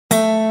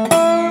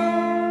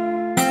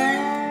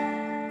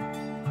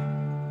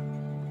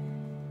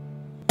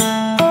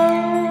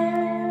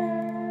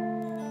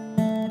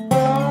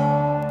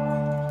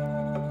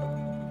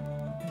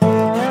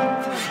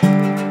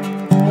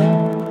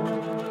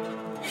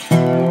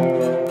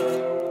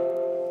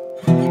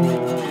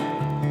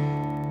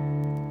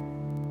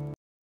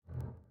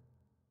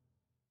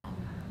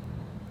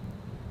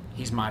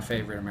he's my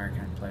favorite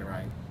American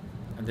playwright.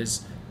 And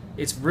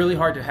it's really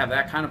hard to have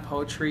that kind of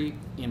poetry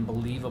in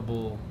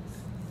believable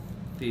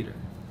theater.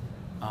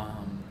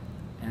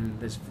 And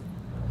there's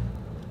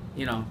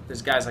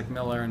guys like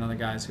Miller and other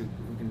guys who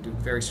can do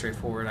very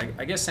straightforward.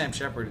 I guess Sam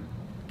Shepard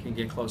can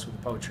get close with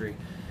the poetry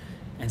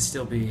and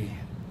still be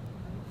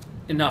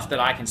enough that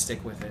I can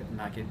stick with it and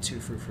not get too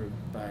frou-frou.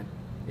 But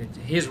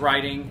his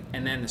writing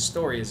and then the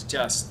story is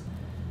just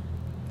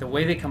the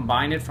way they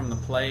combine it from the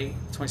play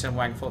 27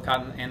 Wagon Full of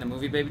Cotton and the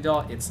movie Baby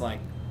Doll. It's like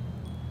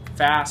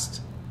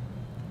fast,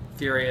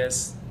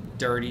 furious,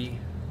 dirty,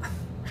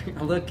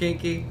 a little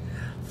kinky,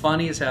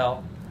 funny as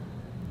hell,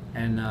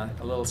 and a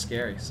little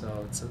scary.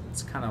 So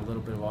it's kind of a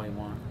little bit of all you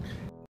want.